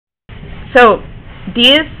So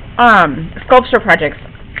these sculpture projects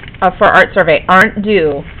for Art Survey aren't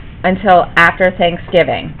due until after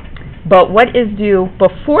Thanksgiving. But what is due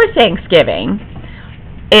before Thanksgiving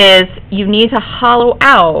is you need to hollow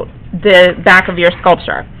out the back of your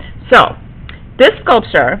sculpture. So this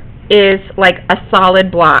sculpture is like a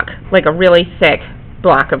solid block, like a really thick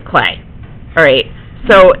block of clay. All right.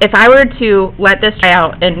 So if I were to let this dry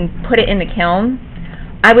out and put it in the kiln,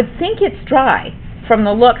 I would think it's dry from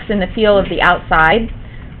the looks and the feel of the outside,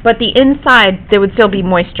 but the inside there would still be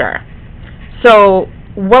moisture. So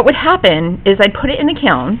what would happen is I'd put it in the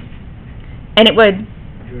kiln, and it would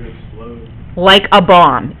explode like a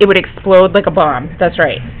bomb. It would explode like a bomb. That's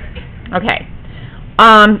right. Okay.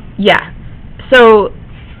 Yeah. So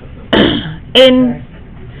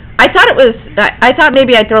I thought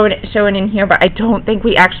maybe I'd show it in here, but I don't think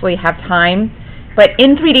we actually have time. But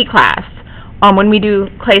in 3D class, when we do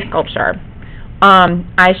clay sculpture,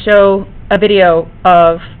 I show a video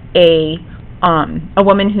of a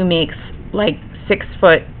woman who makes like 6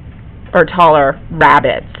 foot or taller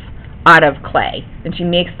rabbits out of clay, and she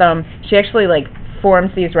makes them. She actually like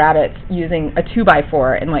forms these rabbits using a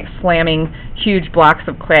 2x4 and like slamming huge blocks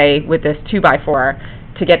of clay with this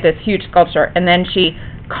 2x4 to get this huge sculpture, and then she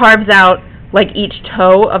carves out like each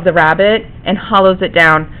toe of the rabbit and hollows it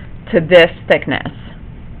down to this thickness.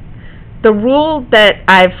 The rule that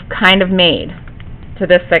I've kind of made to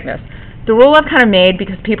this thickness, the rule I've kind of made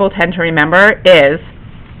because people tend to remember is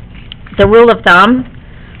the rule of thumb: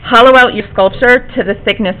 hollow out your sculpture to the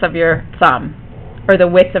thickness of your thumb or the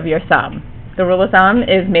width of your thumb. The rule of thumb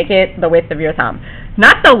is make it the width of your thumb,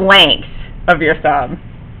 not the length of your thumb,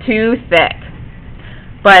 too thick,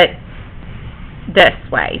 but this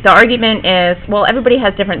way. The argument is, well, everybody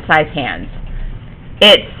has different size hands.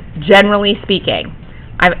 It's generally speaking.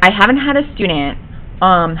 I haven't had a student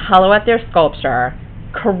hollow out their sculpture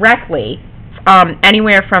correctly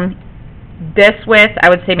anywhere from this width, I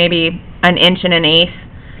would say maybe 1 1/8 inches,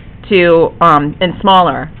 to and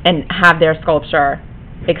smaller, and have their sculpture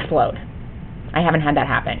explode. I haven't had that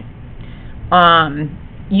happen.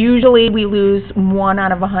 Usually we lose 1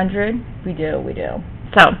 out of 100. We do.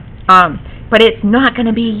 So, but it's not going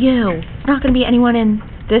to be you. It's not going to be anyone in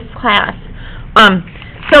this class.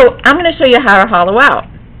 So I'm going to show you how to hollow out.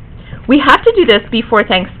 We have to do this before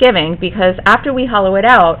Thanksgiving because after we hollow it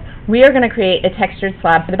out, we are going to create a textured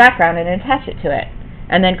slab for the background and attach it to it,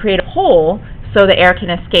 and then create a hole so the air can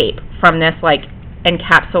escape from this like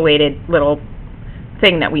encapsulated little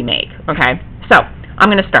thing that we make. Okay, so I'm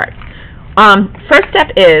going to start. First step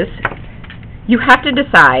is you have to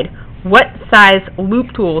decide what size loop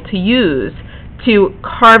tool to use to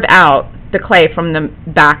carve out the clay from the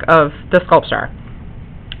back of the sculpture.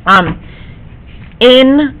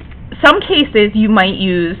 In some cases, you might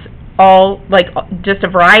use just a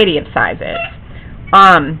variety of sizes.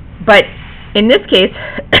 But in this case,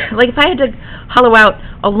 like if I had to hollow out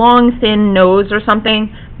a long, thin nose or something,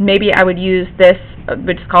 maybe I would use this,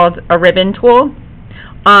 which is called a ribbon tool.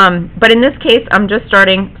 But in this case, I'm just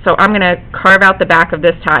starting, so I'm going to carve out the back of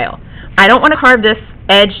this tile. I don't want to carve this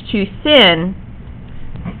edge too thin,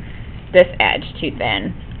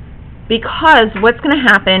 because what's going to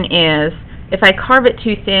happen is, if I carve it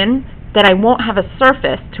too thin, then I won't have a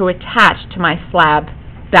surface to attach to my slab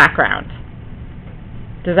background.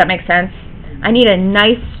 Does that make sense? I need a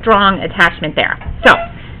nice, strong attachment there. So,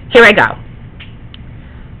 here I go.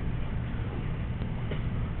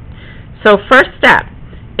 So first step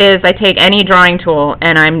is I take any drawing tool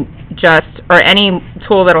and or any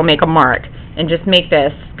tool that'll make a mark, and just make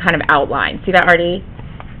this kind of outline. See that, Artie?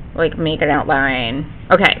 Like make an outline.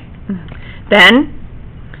 Okay. Then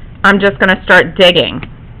I'm just going to start digging.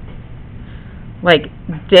 Like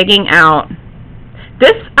digging out.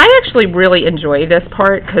 This, I actually really enjoy this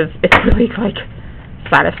part because it's really like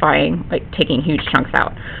satisfying, like taking huge chunks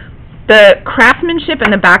out. The craftsmanship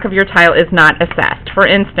in the back of your tile is not assessed. For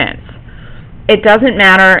instance, it doesn't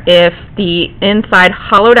matter if the inside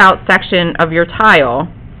hollowed out section of your tile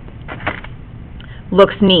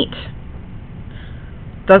looks neat.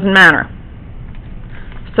 Doesn't matter.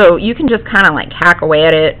 So you can just kind of like hack away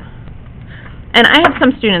at it. And I have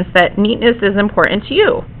some students that neatness is important to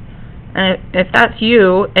you. And if that's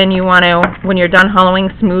you and you want to, when you're done hollowing,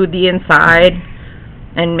 smooth the inside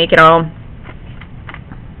and make it all,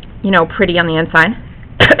 you know, pretty on the inside,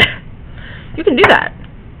 you can do that,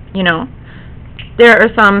 you know. There are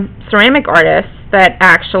some ceramic artists that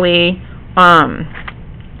actually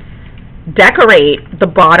decorate the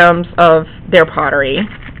bottoms of their pottery,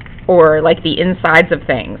 or like the insides of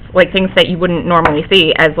things, like things that you wouldn't normally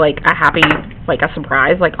see as like a happy, like a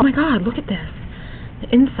surprise, like, oh my god, look at this, the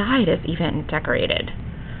inside is even decorated.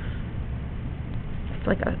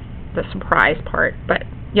 like the surprise part, but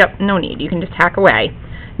yep, no need. You can just hack away.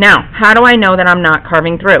 Now, how do I know that I'm not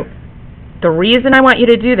carving through? The reason I want you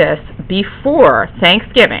to do this before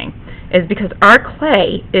Thanksgiving is because our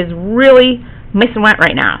clay is really nice and wet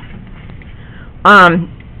right now.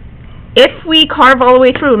 If we carve all the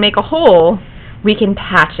way through and make a hole, we can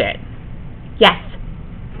patch it. Yes?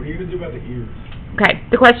 What are you going to do about the ears? Okay,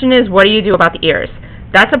 the question is, what do you do about the ears?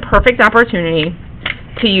 That's a perfect opportunity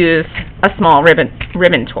to use a small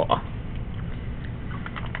ribbon tool.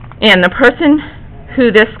 And the person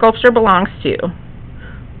who this sculpture belongs to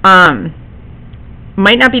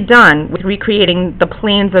might not be done with recreating the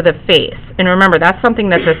planes of the face. And remember, that's something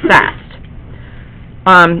that's assessed.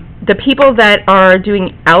 The people that are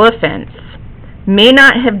doing elephants may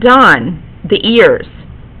not have done the ears,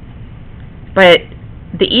 but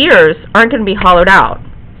the ears aren't going to be hollowed out.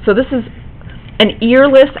 So this is an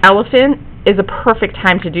earless elephant is a perfect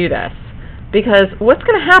time to do this, because what's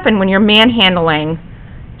going to happen when you're manhandling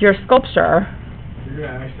your sculpture? You're going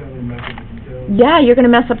to accidentally mess up the details. Yeah, you're going to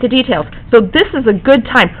mess up the details. So this is a good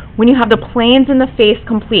time when you have the planes in the face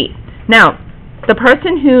complete. Now, the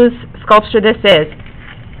person whose sculpture this is,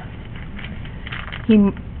 he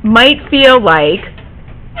might feel like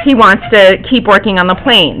he wants to keep working on the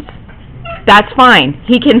planes. That's fine.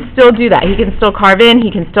 He can still do that. He can still carve in. He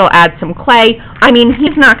can still add some clay. I mean,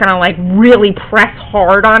 he's not going to like really press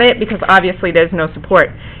hard on it because obviously there's no support.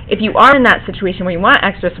 If you are in that situation where you want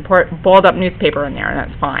extra support, balled up newspaper in there, and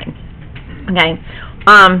that's fine. Okay.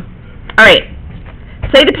 All right.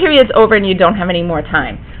 Say the period's over and you don't have any more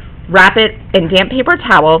time. Wrap it in damp paper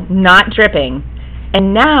towel, not dripping,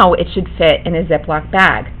 and now it should fit in a Ziploc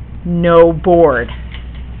bag. No board.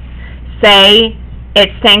 Say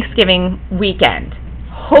it's Thanksgiving weekend.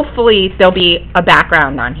 Hopefully there'll be a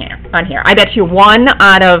background on here. I bet you one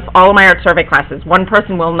out of all of my art survey classes, one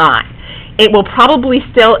person will not. It will probably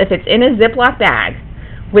still, if it's in a Ziploc bag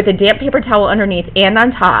with a damp paper towel underneath and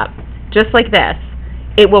on top, just like this,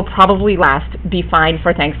 it will probably be fine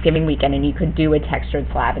for Thanksgiving weekend, and you could do a textured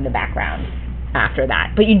slab in the background after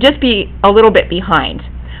that. But you'd just be a little bit behind.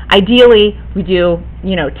 Ideally, we do,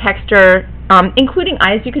 texture, including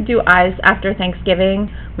eyes. You could do eyes after Thanksgiving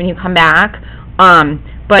when you come back.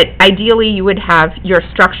 But ideally, you would have your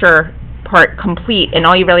structure part complete, and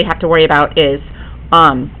all you really have to worry about is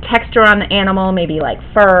texture on the animal, maybe like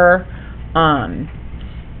fur,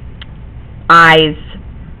 eyes,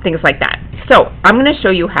 things like that. So I'm going to show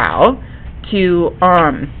you how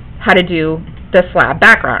to do the slab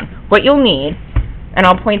background. What you'll need, and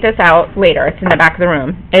I'll point this out later, it's in the back of the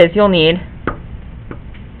room, is you'll need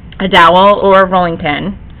a dowel or a rolling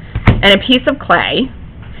pin and a piece of clay.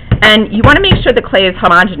 And you want to make sure the clay is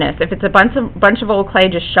homogeneous. If it's a bunch of old clay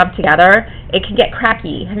just shoved together, it can get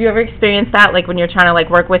cracky. Have you ever experienced that? Like when you're trying to like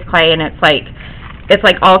work with clay and it's like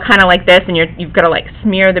all kind of like this, and you've got to like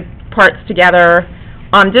smear the parts together.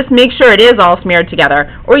 Just make sure it is all smeared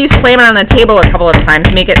together, or you slam it on the table a couple of times.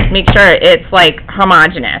 Make sure it's like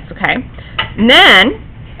homogeneous. Okay. And then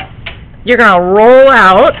you're gonna roll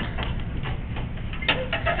out,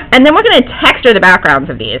 and then we're gonna texture the backgrounds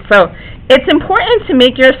of these. So it's important to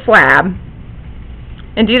make your slab,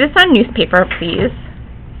 and do this on newspaper, please.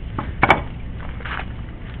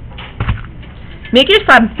 Make your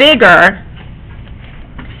slab bigger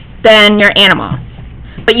than your animal.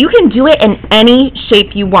 But you can do it in any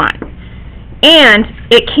shape you want. And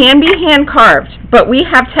it can be hand carved, but we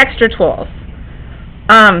have texture tools.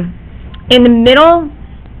 In the middle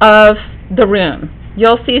of the room,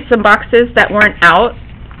 you'll see some boxes that weren't out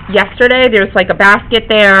yesterday. There's like a basket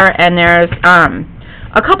there, and there's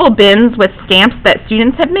a couple bins with stamps that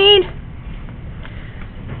students have made.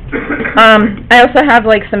 I also have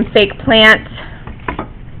like some fake plants.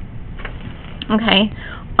 Okay.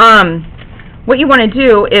 What you want to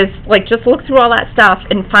do is like just look through all that stuff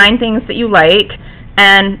and find things that you like,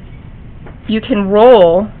 and you can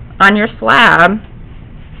roll on your slab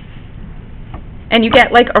and you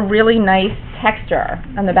get like a really nice texture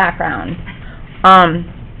on the background.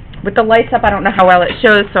 With the lights up, I don't know how well it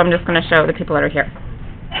shows, so I'm just going to show the people that are here.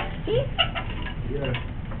 See? Yeah.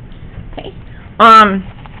 Okay.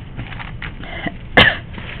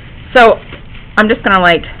 So I'm just going to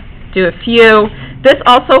like do a few. This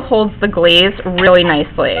also holds the glaze really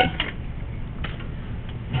nicely.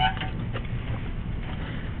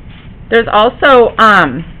 There's also,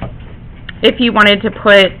 if you wanted to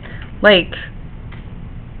put like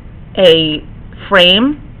a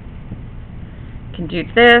frame, you can do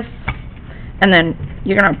this, and then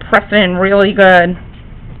you're going to press it in really good.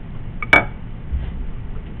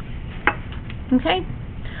 Okay.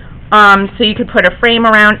 So you could put a frame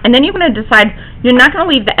around, and then you're going to decide, you're not going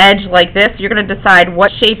to leave the edge like this, you're going to decide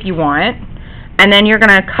what shape you want, and then you're going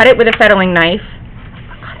to cut it with a fettling knife. I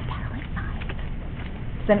forgot a fettling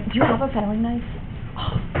knife. Do you have a fettling knife?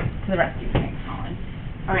 Oh, to the rescue, thanks, Colin.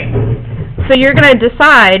 Alright, so you're going to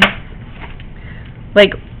decide,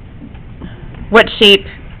 like, what shape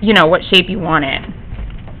you want it.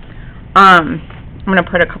 I'm going to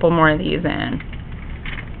put a couple more of these in.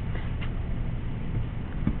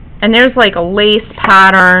 And there's like a lace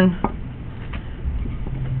pattern.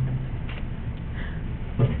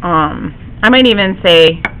 I might even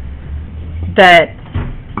say that,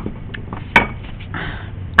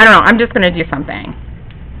 I don't know, I'm just going to do something.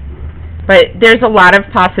 But there's a lot of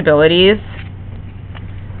possibilities.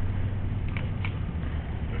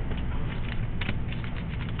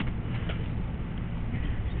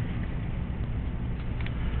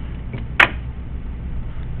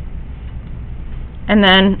 And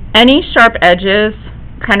then any sharp edges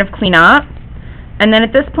kind of clean up. And then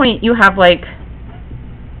at this point you have like,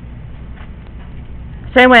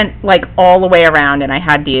 say I went like all the way around and I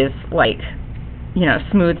had these like, you know,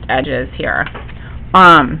 smoothed edges here.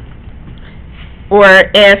 Or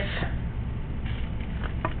if,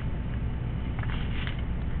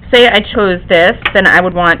 say I chose this, then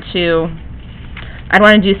I'd want to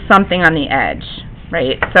do something on the edge,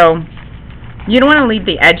 right? So you don't want to leave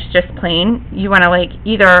the edge just plain. You want to like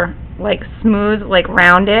either like smooth, like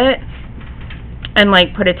round it and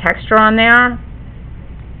like put a texture on there,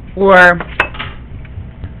 or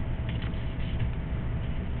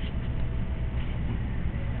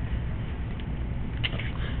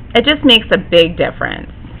it just makes a big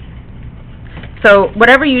difference. So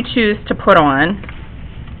whatever you choose to put on,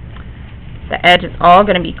 the edge is all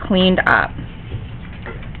going to be cleaned up.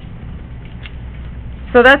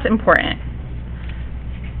 So that's important.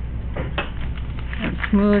 And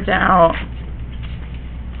smoothed out.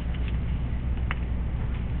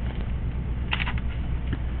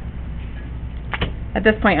 At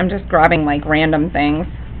this point I'm just grabbing like random things.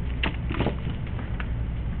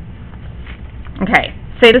 Okay,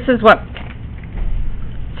 say this is what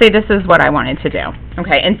I wanted to do.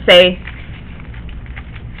 Okay, and say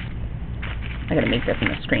I gotta make this on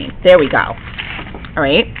the screen. There we go.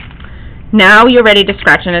 Alright. Now you're ready to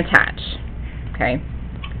scratch and attach. Okay.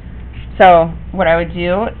 So what I would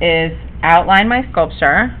do is outline my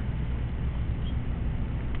sculpture.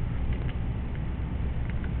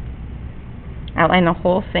 Outline the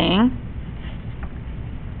whole thing.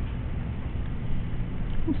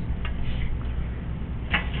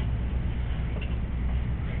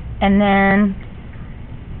 And then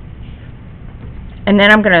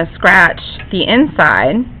I'm going to scratch the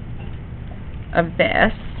inside of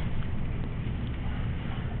this.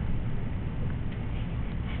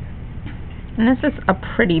 And this is a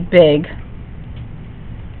pretty big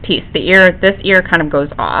piece. This ear kind of goes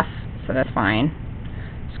off, so that's fine.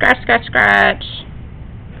 Scratch, scratch, scratch.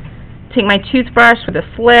 Take my toothbrush with a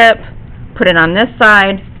slip, put it on this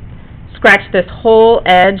side, scratch this whole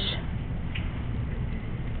edge.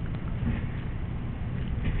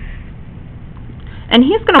 And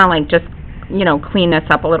he's going to like just, you know, clean this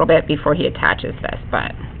up a little bit before he attaches this,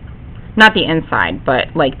 but not the inside,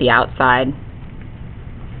 but like the outside.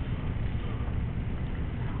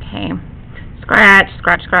 Okay. Scratch,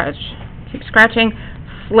 scratch, scratch. Keep scratching.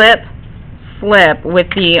 Flip, flip with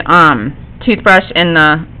the toothbrush and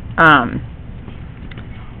the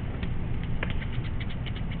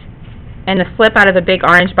slip out of the big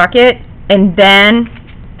orange bucket, and then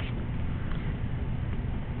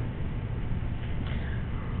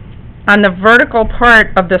on the vertical part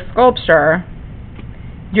of the sculpture,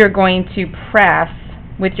 you're going to press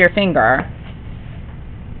with your finger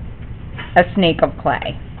a snake of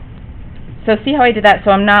clay. So see how I did that? So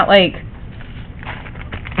I'm not like,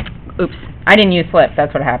 oops, I didn't use slip.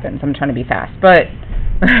 That's what happens. I'm trying to be fast, but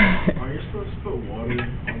Are you supposed to put water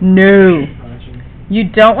on no, patching? you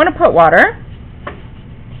don't want to put water.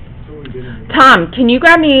 That's what we did in the Tom, can you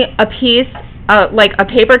grab me a piece, like a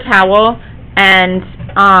paper towel and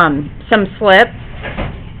some slip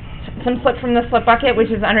from the slip bucket,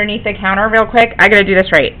 which is underneath the counter, real quick? I gotta do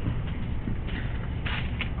this right.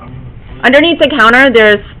 Underneath the counter,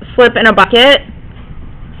 there's slip in a bucket.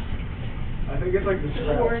 I think it's like the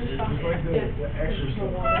scratch. It's just like the extra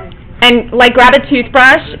stuff. And like grab a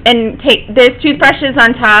toothbrush and take, there's toothbrushes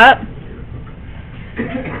on top.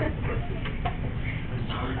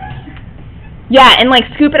 Yeah, and like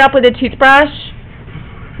scoop it up with a toothbrush.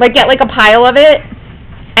 Like get like a pile of it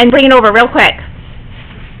and bring it over real quick.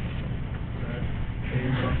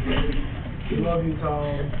 We love you,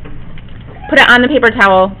 Tom. Put it on the paper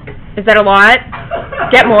towel. Is that a lot?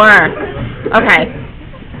 Get more. Okay.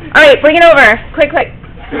 All right, bring it over. Quick.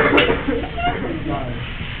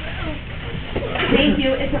 Thank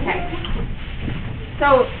you. It's okay.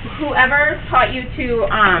 So whoever taught you to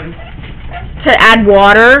add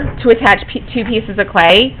water to attach two pieces of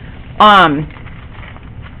clay,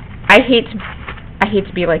 I hate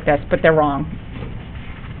to be like this, but they're wrong.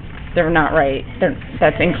 They're not right.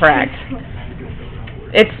 That's incorrect.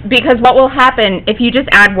 It's because what will happen if you just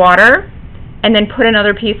add water and then put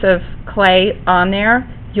another piece of clay on there,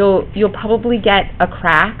 you'll probably get a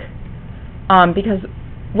crack. Because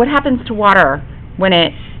what happens to water when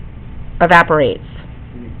it evaporates?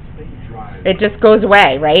 It just goes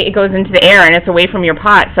away, right? It goes into the air and it's away from your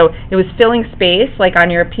pot. So it was filling space like on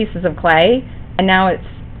your pieces of clay, and now it's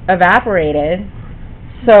evaporated.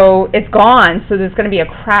 So it's gone, so there's going to be a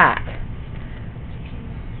crack.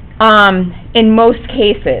 In most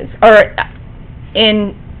cases, or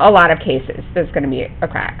in a lot of cases, there's going to be a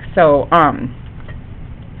crack. So,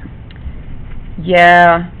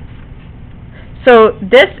 yeah. So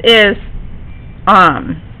this is,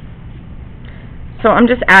 so I'm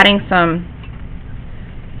just adding some,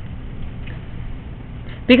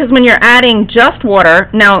 because when you're adding just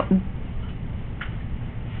water, now,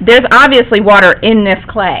 there's obviously water in this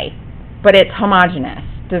clay, but it's homogeneous.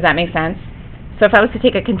 Does that make sense? So if I was to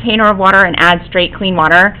take a container of water and add straight clean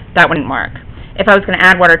water, that wouldn't work. If I was going to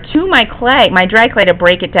add water to my clay, my dry clay, to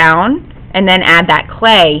break it down and then add that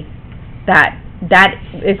clay, that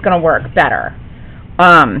is going to work better.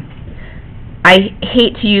 I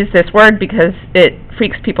hate to use this word because it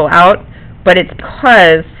freaks people out, but it's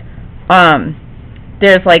because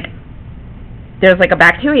there's like a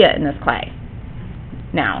bacteria in this clay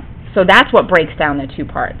now. So that's what breaks down the two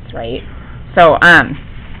parts, right? So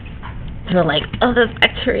they're like, oh, there's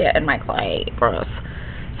bacteria in my clay, gross.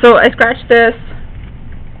 So I scratched this,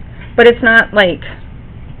 but it's not like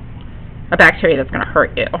a bacteria that's going to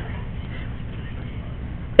hurt you.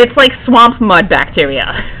 It's like swamp mud bacteria.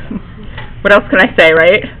 What else can I say,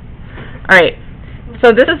 right? Alright,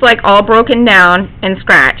 so this is like all broken down and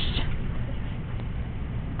scratched.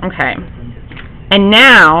 Okay. And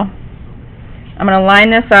now, I'm going to line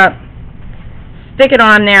this up, stick it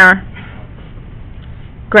on there,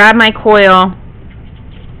 grab my coil.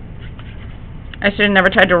 I should have never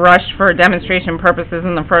tried to rush for demonstration purposes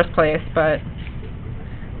in the first place, but...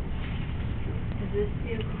 Is this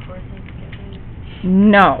due before Thanksgiving?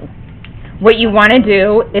 No. What you want to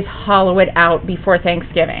do is hollow it out before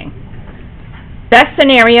Thanksgiving. Best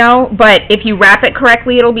scenario, but if you wrap it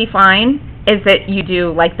correctly, it'll be fine, is that you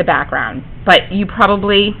do like the background. But you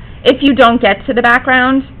probably, if you don't get to the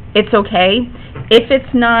background, it's okay. If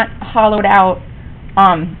it's not hollowed out,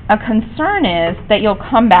 a concern is that you'll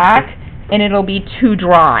come back and it'll be too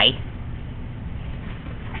dry.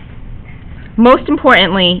 Most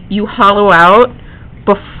importantly, you hollow out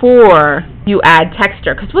before you add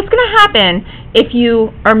texture. Because what's going to happen if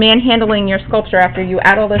you are manhandling your sculpture after you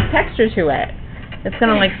add all this texture to it? It's going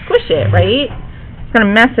to like squish it, right? It's going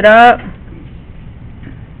to mess it up.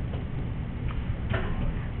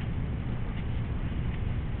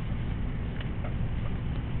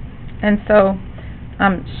 And so,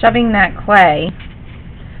 shoving that clay,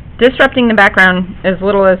 disrupting the background as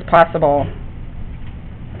little as possible.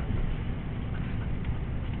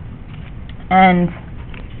 And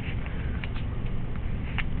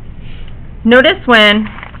notice when,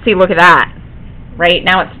 see, look at that, right?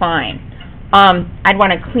 Now it's fine. I'd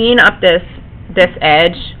want to clean up this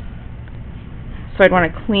edge. So I'd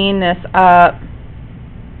want to clean this up.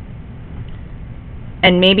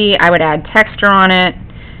 And maybe I would add texture on it.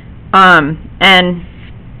 And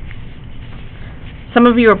some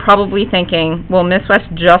of you are probably thinking, well, Miss West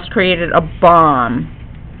just created a bomb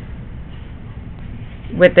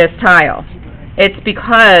with this tile. It's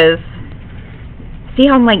because, see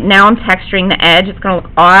how now I'm texturing the edge? It's going to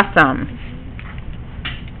look awesome.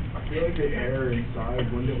 I feel like the air inside,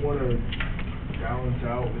 wouldn't it want to balance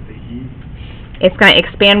out with the heat? It's going to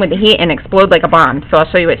expand with the heat and explode like a bomb, so I'll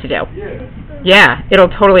show you what to do. Yeah. Yeah, it'll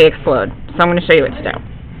totally explode, so I'm going to show you what to do.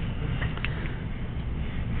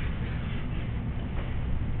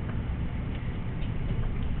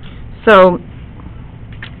 So,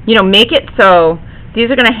 make it so these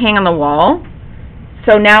are going to hang on the wall.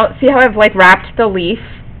 So now, see how I've wrapped the leaf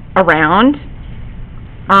around?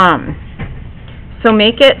 So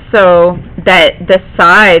make it so that the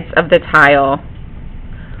sides of the tile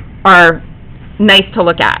are nice to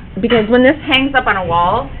look at. Because when this hangs up on a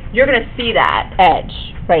wall, you're going to see that edge,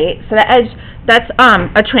 right? So the edge, that's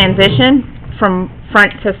a transition from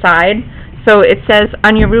front to side. So it says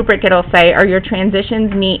on your rubric, it'll say, are your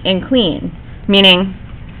transitions neat and clean? Meaning,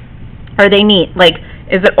 are they neat?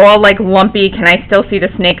 Is it all like lumpy? Can I still see the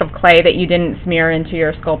snake of clay that you didn't smear into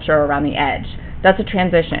your sculpture around the edge? That's a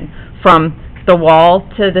transition from the wall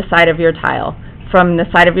to the side of your tile, from the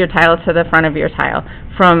side of your tile to the front of your tile,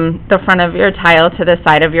 from the front of your tile to the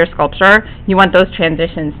side of your sculpture. You want those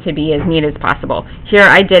transitions to be as neat as possible. Here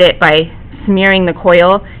I did it by smearing the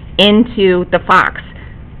coil into the fox.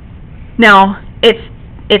 Now, it's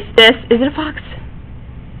this, is it a fox?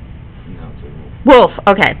 No, it's a wolf. Wolf,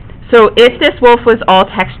 okay. So if this wolf was all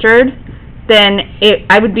textured, then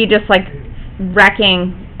I would be just like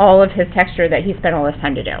wrecking all of his texture that he spent all this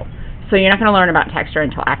time to do. So you're not going to learn about texture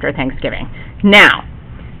until after Thanksgiving. Now,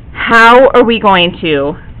 how are we going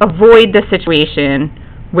to avoid the situation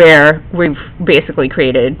where we've basically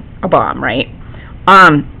created a bomb, right?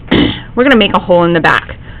 We're going to make a hole in the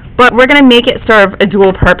back, but we're going to make it serve a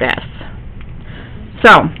dual purpose.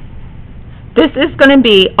 So, this is going to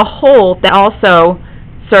be a hole that also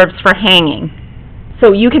serves for hanging.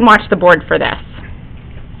 So you can watch the board for this.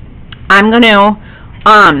 I'm going to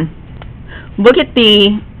look at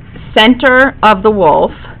the center of the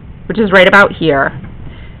wolf, which is right about here,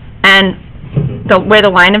 and where the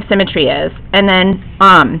line of symmetry is, and then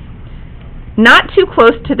not too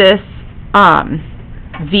close to this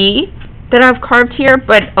V that I've carved here,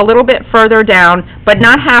 but a little bit further down, but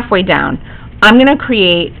not halfway down. I'm going to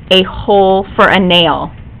create a hole for a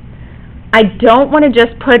nail. I don't want to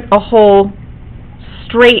just put a hole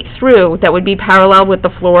straight through that would be parallel with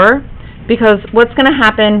the floor, because what's going to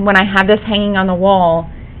happen when I have this hanging on the wall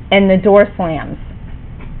and the door slams?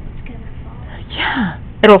 It's gonna fall. Yeah,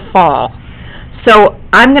 it'll fall. So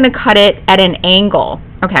I'm going to cut it at an angle,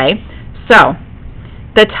 okay? So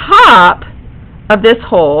the top of this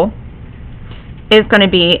hole is going to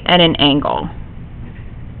be at an angle,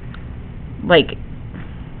 like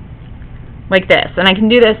this. And I can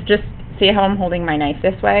do this, just see how I'm holding my knife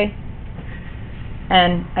this way?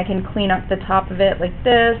 And I can clean up the top of it like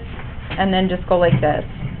this, and then just go like this.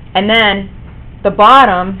 And then the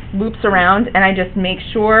bottom loops around, and I just make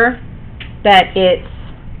sure that it's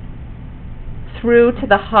through to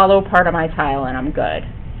the hollow part of my tile, and I'm good.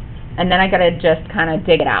 And then I gotta just kind of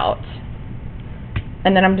dig it out.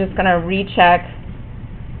 And then I'm just gonna recheck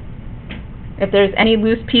if there's any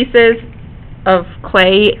loose pieces of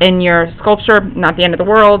clay in your sculpture, not the end of the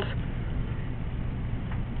world.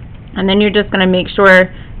 And then you're just going to make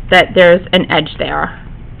sure that there's an edge there.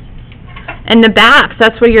 And the backs,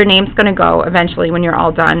 that's where your name's going to go eventually when you're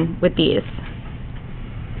all done with these.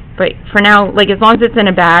 But for now, like, as long as it's in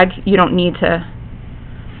a bag, you don't need to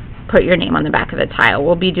put your name on the back of the tile.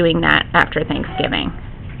 We'll be doing that after Thanksgiving.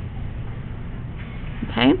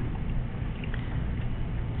 Okay?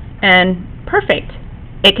 And perfect.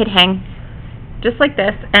 It could hang just like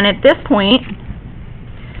this. And at this point,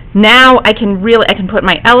 now I can put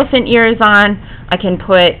my elephant ears on, I can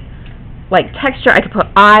put like texture, I can put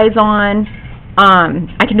eyes on,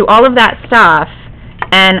 I can do all of that stuff,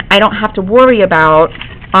 and I don't have to worry about,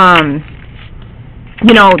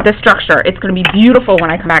 you know, the structure. It's going to be beautiful when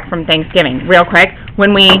I come back from Thanksgiving. Real quick,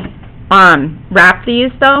 when we wrap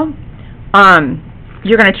these though,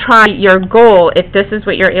 you're going to try, your goal, if this is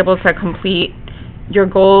what you're able to complete, your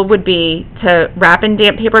goal would be to wrap in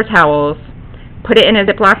damp paper towels, put it in a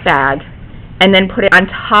Ziploc bag, and then put it on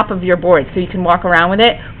top of your board so you can walk around with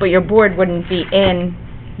it, but your board wouldn't be in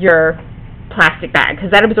your plastic bag, because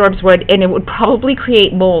that absorbs wood, and it would probably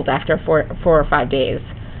create mold after 4 or 5 days,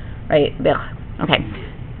 right? Ugh. Okay.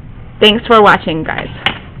 Thanks for watching, guys.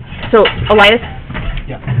 So, Elias?